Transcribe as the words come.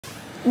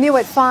New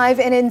at 5,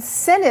 an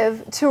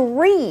incentive to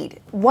read.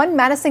 One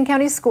Madison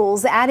County school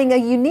is adding a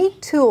unique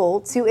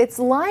tool to its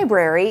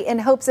library in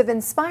hopes of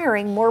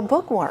inspiring more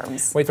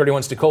bookworms. WAAY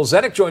 31's Nicole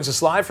Zedek joins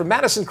us live from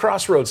Madison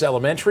Crossroads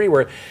Elementary,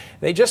 where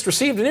they just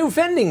received a new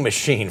vending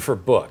machine for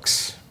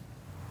books.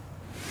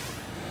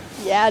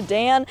 Yeah,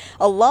 Dan,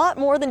 a lot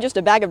more than just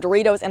a bag of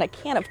Doritos and a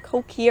can of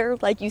Coke here.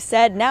 Like you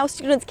said, now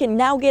students can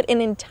get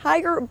an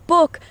entire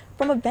book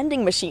from a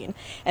vending machine.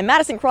 And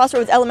Madison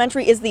Crossroads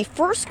Elementary is the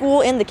first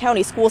school in the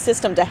county school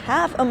system to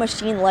have a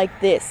machine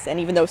like this. And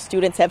even though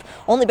students have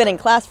only been in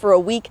class for a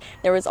week,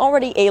 there is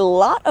already a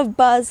lot of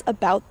buzz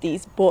about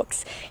these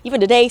books. Even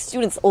today,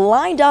 students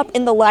lined up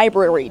in the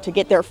library to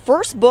get their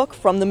first book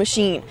from the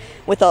machine.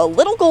 With a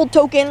little gold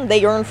token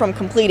they earn from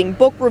completing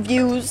book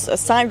reviews,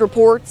 assigned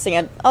reports,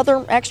 and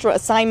other extra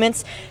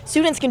assignments,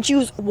 students can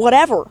choose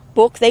whatever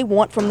book they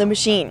want from the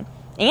machine.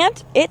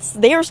 And it's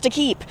theirs to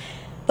keep.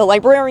 The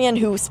librarian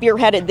who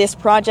spearheaded this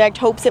project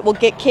hopes it will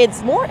get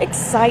kids more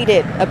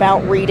excited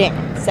about reading,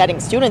 setting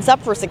students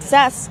up for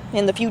success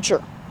in the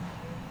future.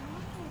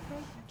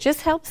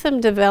 Just helps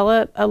them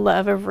develop a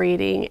love of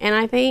reading, and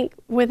I think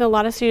with a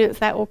lot of students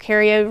that will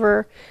carry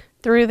over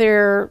through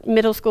their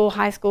middle school,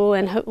 high school,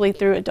 and hopefully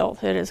through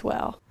adulthood as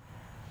well.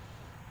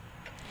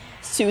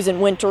 Susan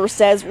Winter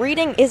says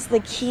reading is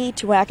the key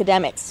to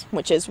academics,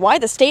 which is why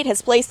the state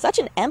has placed such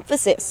an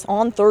emphasis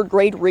on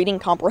third-grade reading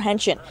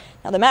comprehension.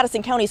 Now, the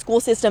Madison County school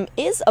system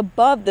is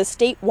above the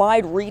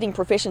statewide reading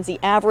proficiency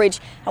average.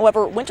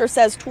 However, Winter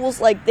says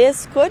tools like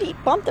this could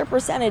bump their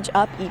percentage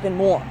up even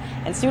more.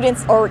 And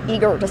students are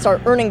eager to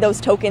start earning those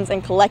tokens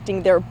and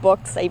collecting their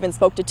books. I even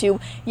spoke to 2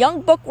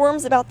 young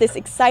bookworms about this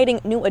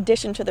exciting new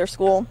addition to their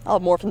school. I'll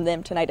have more from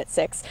them tonight at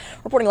 6.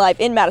 Reporting live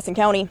in Madison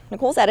County,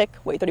 Nicole Zedek,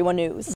 WAAY 31 News.